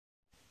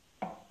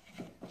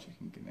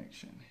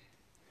connection.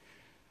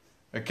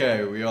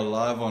 Okay, we are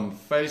live on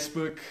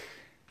Facebook.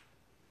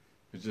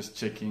 We're just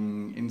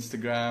checking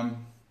Instagram.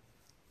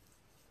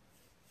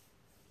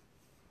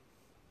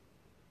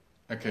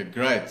 Okay,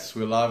 great.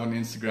 We're live on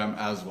Instagram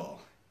as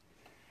well.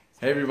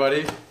 Hey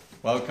everybody,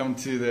 welcome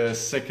to the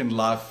second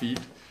live feed.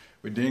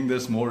 We're doing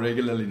this more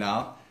regularly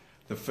now.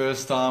 The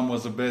first time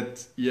was a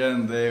bit here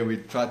and there. We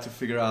tried to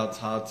figure out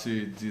how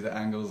to do the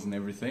angles and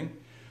everything.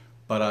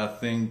 But I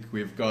think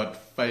we've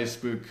got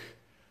Facebook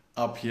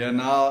up here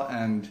now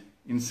and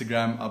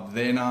Instagram up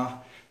there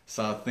now.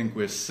 So I think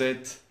we're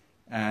set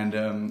and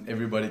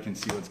everybody can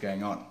see what's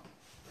going on.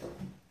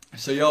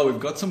 So yeah,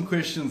 we've got some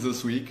questions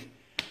this week.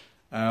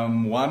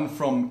 One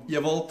from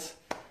Ewald,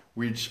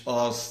 which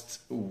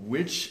asked,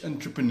 which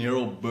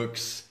entrepreneurial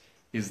books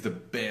is the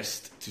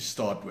best to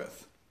start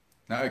with?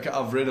 Now, okay,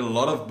 I've read a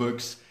lot of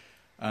books,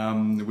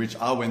 which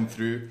I went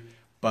through,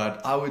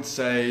 but I would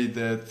say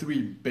the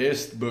three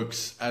best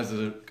books as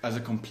a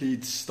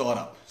complete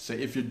startup. So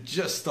if you're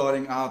just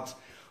starting out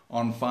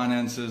on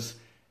finances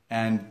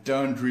and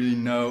don't really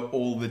know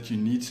all that you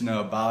need to know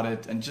about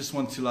it and just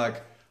want to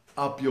like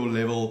up your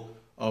level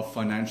of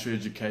financial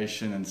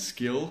education and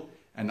skill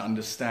and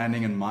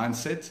understanding and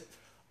mindset,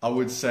 I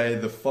would say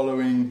the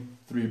following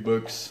three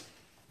books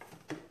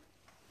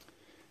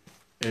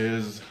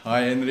is,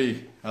 hi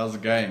Henry, how's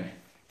it going?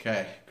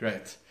 Okay,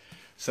 great.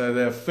 So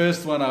the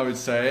first one I would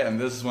say, and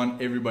this is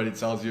one everybody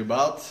tells you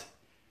about,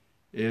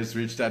 is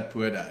Rich Dad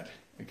Poor Dad.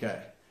 Okay,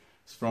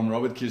 it's from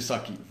Robert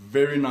Kiyosaki.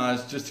 Very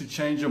nice, just to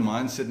change your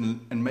mindset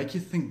and make you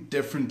think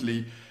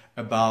differently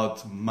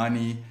about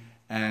money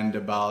and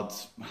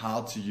about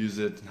how to use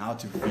it and how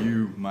to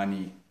view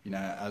money, you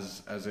know,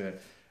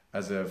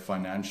 as a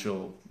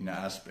financial, you know,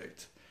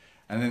 aspect.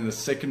 And then the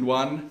second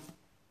one,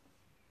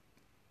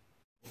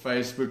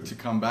 Facebook to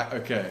come back.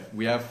 Okay,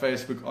 we have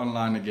Facebook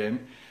online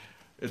again.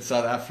 It's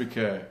South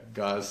Africa,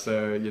 guys,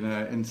 so you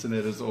know,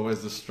 internet is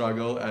always a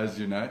struggle, as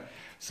you know.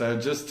 So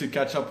just to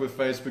catch up with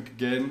Facebook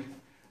again,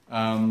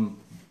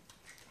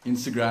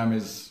 Instagram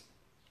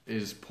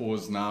is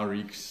paused now,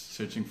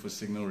 searching for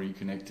signal,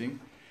 reconnecting.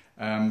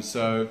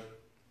 So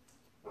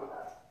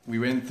we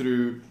went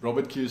through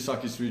Robert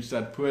Kiyosaki's Rich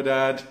Dad Poor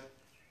Dad,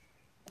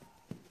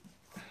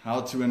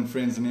 How to Win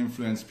Friends and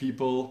Influence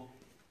People,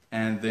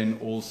 and then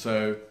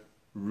also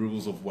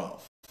Rules of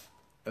Wealth.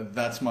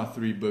 That's my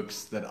three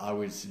books that I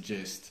would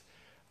suggest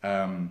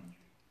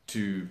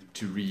to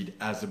read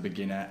as a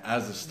beginner,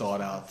 as a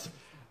start out,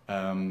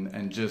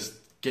 and just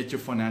get your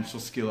financial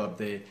skill up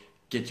there,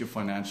 get your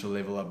financial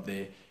level up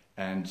there,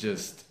 and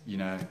just, you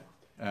know,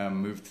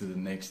 move to the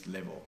next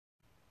level.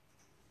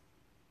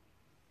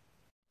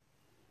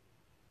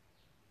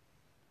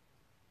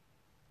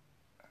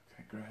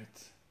 Okay,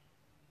 great.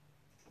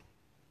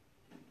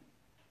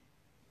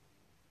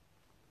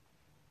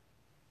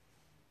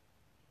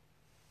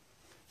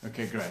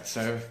 Okay, great.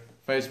 So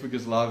Facebook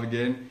is live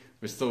again.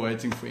 We're still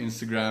waiting for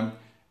Instagram.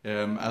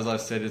 As I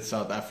said, it's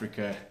South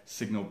Africa,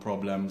 signal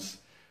problems,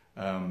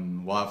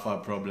 Wi-Fi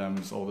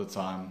problems all the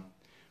time.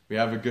 We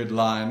have a good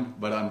line,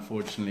 but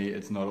unfortunately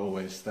it's not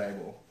always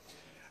stable.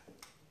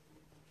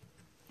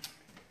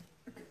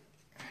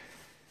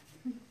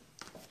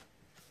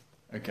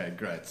 Okay,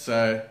 great.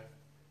 So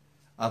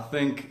I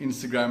think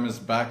Instagram is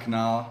back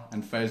now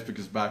and Facebook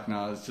is back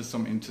now. It's just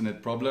some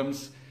internet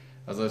problems.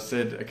 As I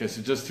said, okay,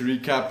 so just to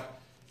recap,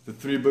 the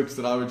three books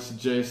that I would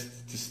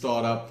suggest to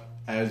start up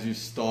as you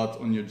start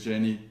on your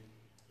journey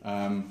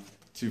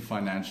to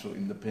financial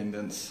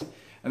independence.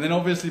 And then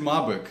obviously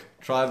my book,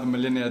 Try the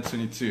Millionaire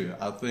 22.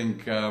 I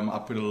think I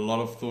put a lot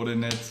of thought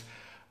in it.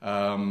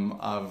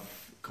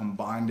 I've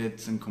combined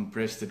it and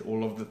compressed it,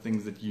 all of the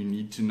things that you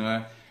need to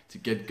know to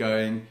get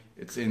going.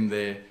 It's in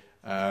there.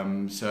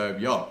 So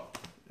yeah,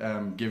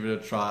 give it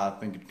a try. I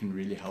think it can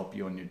really help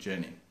you on your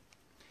journey.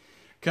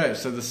 Okay,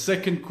 so the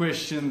second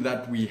question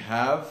that we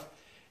have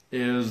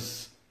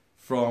is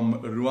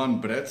from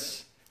Ruan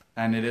Brits,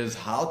 and it is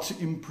how to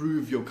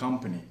improve your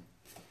company.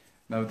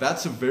 Now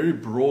that's a very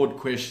broad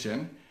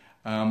question.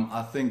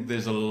 I think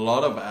there's a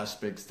lot of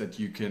aspects that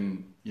you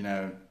can, you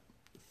know,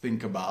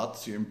 think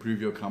about to improve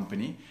your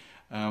company.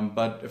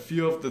 But a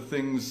few of the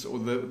things, or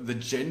the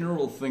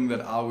general thing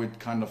that I would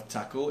kind of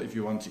tackle if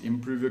you want to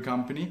improve your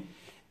company,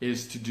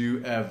 is to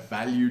do a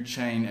value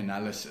chain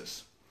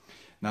analysis.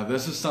 Now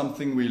this is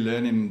something we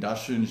learn in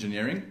industrial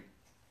engineering.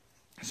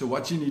 So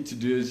what you need to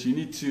do is you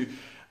need to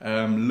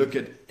look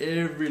at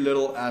every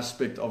little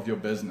aspect of your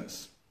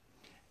business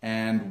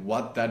and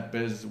what that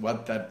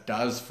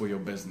does for your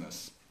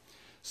business.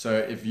 So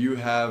if you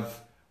have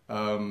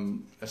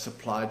a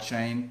supply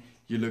chain,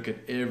 you look at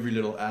every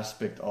little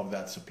aspect of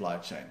that supply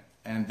chain.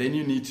 And then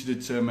you need to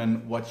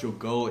determine what your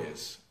goal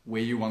is,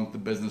 where you want the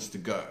business to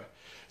go.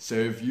 So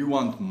if you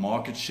want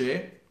market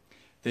share,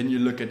 then you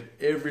look at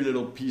every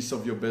little piece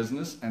of your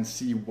business and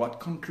see what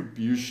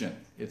contribution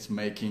it's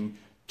making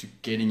to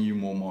getting you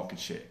more market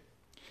share.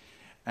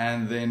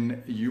 And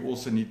then you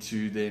also need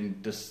to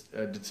then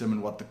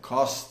determine what the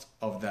cost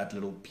of that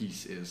little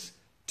piece is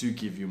to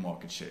give you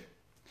market share.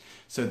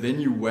 So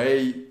then you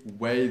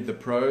weigh the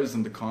pros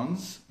and the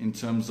cons in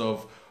terms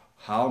of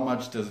how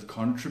much does it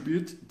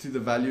contribute to the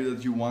value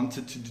that you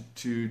wanted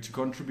to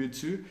contribute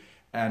to,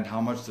 and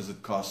how much does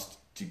it cost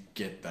to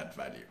get that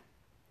value.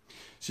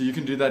 So you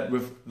can do that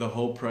with the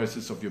whole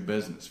process of your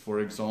business. For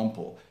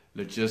example,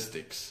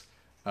 logistics,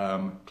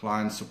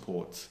 client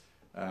support,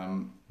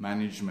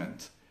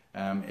 management,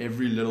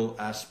 every little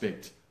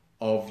aspect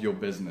of your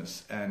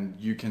business, and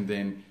you can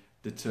then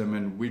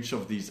determine which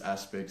of these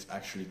aspects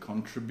actually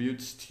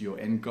contributes to your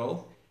end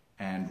goal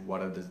and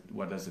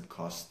what does it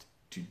cost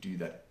to do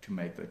that, to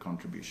make that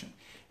contribution.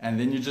 And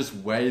then you just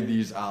weigh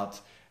these out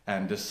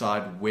and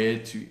decide where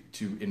to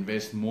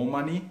invest more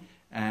money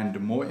and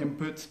more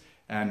input,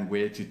 and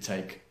where to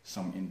take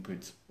some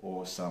input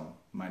or some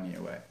money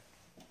away.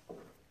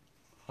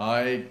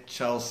 Hi,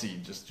 Chelsea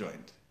just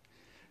joined.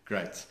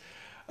 Great.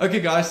 Okay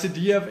guys, so do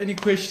you have any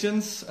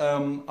questions?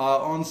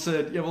 I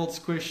answered Evalt's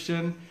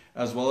question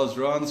as well as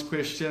Rohan's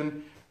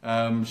question.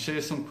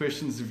 Share some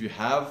questions if you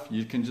have.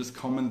 You can just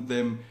comment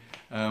them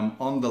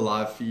on the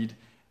live feed,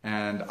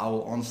 and I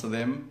will answer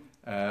them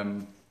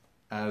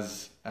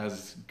as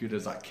good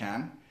as I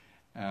can.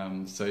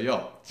 So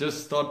yeah,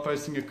 just start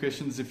posting your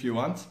questions if you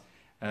want.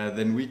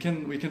 Then we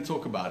can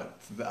talk about it.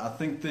 I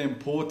think the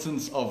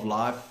importance of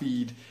live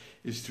feed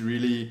is to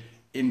really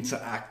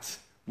interact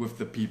with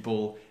the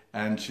people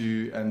and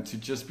to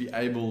just be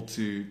able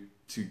to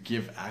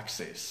give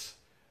access.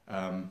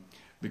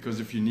 Because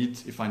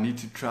if I need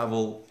to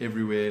travel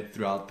everywhere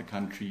throughout the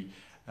country,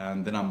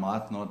 then I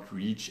might not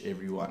reach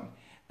everyone.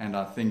 And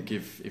I think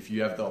if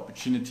you have the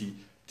opportunity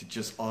to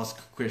just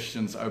ask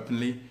questions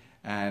openly,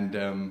 and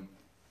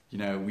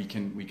we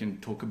can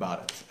talk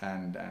about it,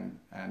 and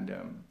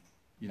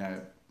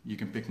you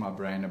can pick my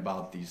brain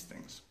about these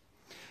things.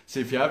 So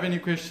if you have any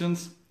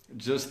questions,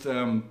 just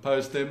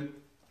post them.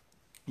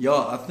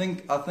 Yeah, I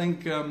think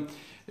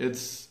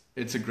it's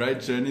a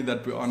great journey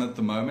that we're on at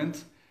the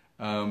moment.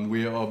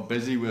 We are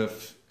busy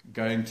with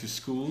going to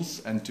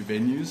schools and to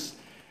venues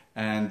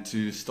and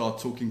to start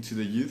talking to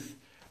the youth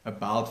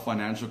about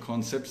financial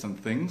concepts and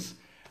things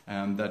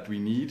that we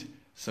need.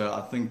 So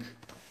I think,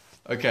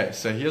 okay,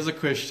 so here's a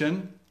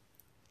question.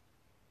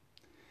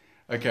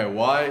 Okay,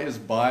 why is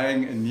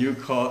buying a new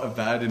car a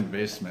bad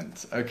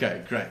investment?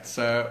 Okay, great.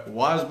 So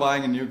why is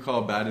buying a new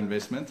car a bad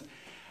investment?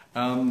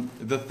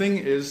 The thing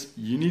is,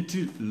 you need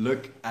to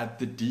look at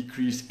the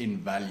decrease in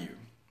value.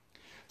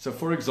 So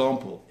for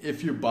example,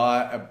 if you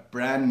buy a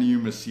brand new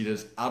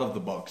Mercedes out of the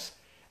box,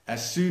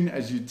 as soon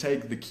as you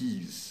take the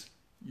keys,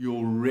 you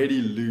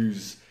already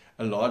lose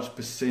a large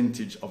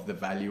percentage of the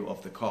value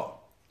of the car,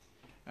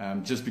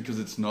 just because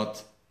it's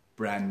not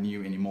brand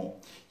new anymore.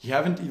 You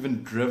haven't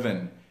even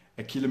driven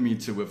a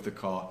kilometer with the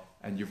car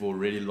and you've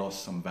already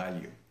lost some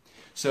value.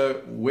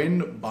 So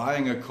when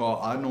buying a car,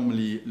 I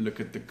normally look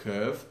at the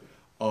curve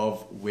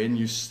of when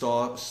you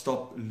stop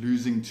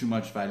losing too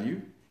much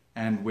value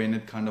and when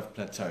it kind of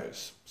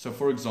plateaus. So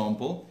for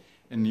example,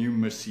 a new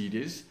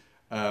Mercedes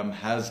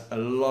has a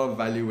lot of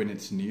value when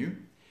it's new,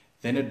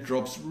 then it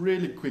drops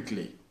really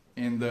quickly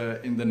in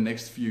the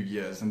next few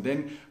years, and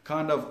then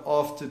kind of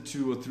after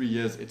 2 or 3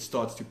 years it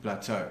starts to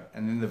plateau,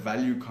 and then the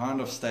value kind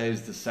of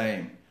stays the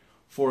same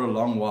for a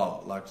long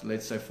while, like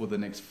let's say for the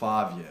next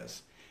 5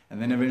 years,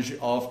 and then eventually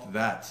after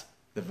that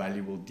the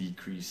value will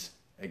decrease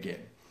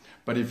again.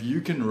 But if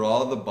you can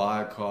rather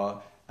buy a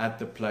car at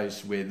the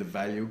place where the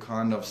value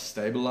kind of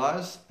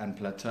stabilizes and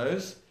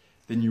plateaus,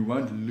 then you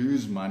won't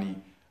lose money,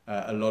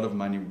 a lot of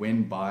money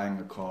when buying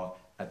a car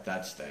at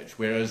that stage.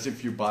 Whereas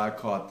if you buy a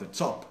car at the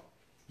top,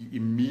 you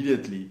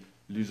immediately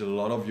lose a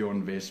lot of your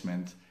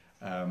investment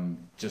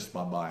just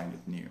by buying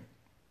it new.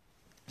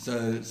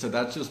 So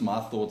that's just my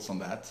thoughts on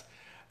that.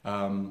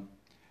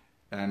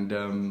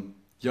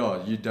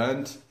 Yeah, you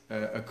don't.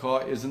 A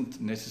car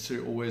isn't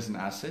necessarily always an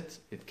asset.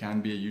 It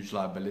can be a huge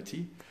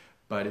liability.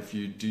 But if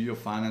you do your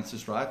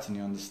finances right and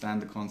you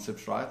understand the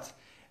concepts right,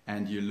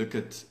 and you look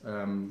at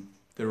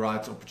the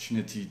right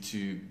opportunity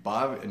to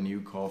buy a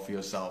new car for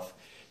yourself,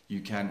 you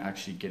can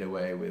actually get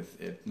away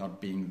with it not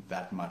being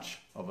that much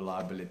of a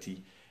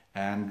liability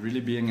and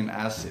really being an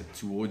asset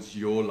towards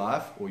your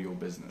life or your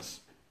business.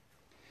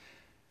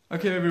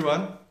 Okay,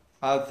 everyone.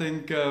 I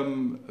think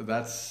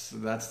that's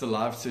the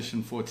live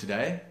session for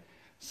today.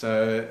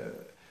 So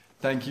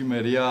thank you,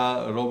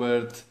 Maria,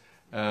 Robert,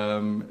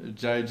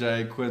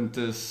 JJ,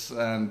 Quintus,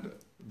 and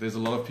there's a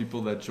lot of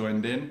people that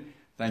joined in.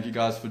 Thank you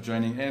guys for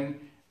joining in,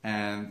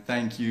 and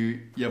thank you,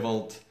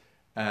 Evald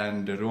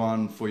and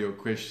Rohan, for your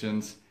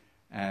questions.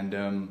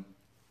 And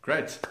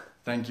great,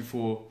 thank you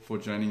for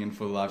joining in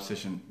for the live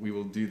session. We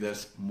will do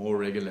this more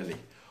regularly.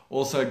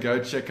 Also,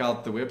 go check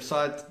out the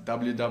website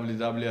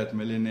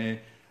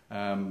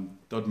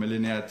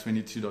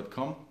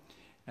www.millionaire.22.com,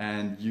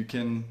 and you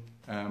can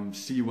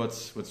see what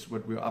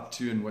we're up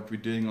to and what we're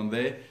doing on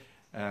there,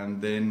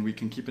 and then we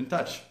can keep in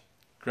touch.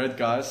 Great,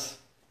 guys,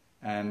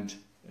 and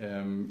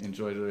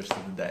enjoy the rest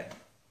of the day.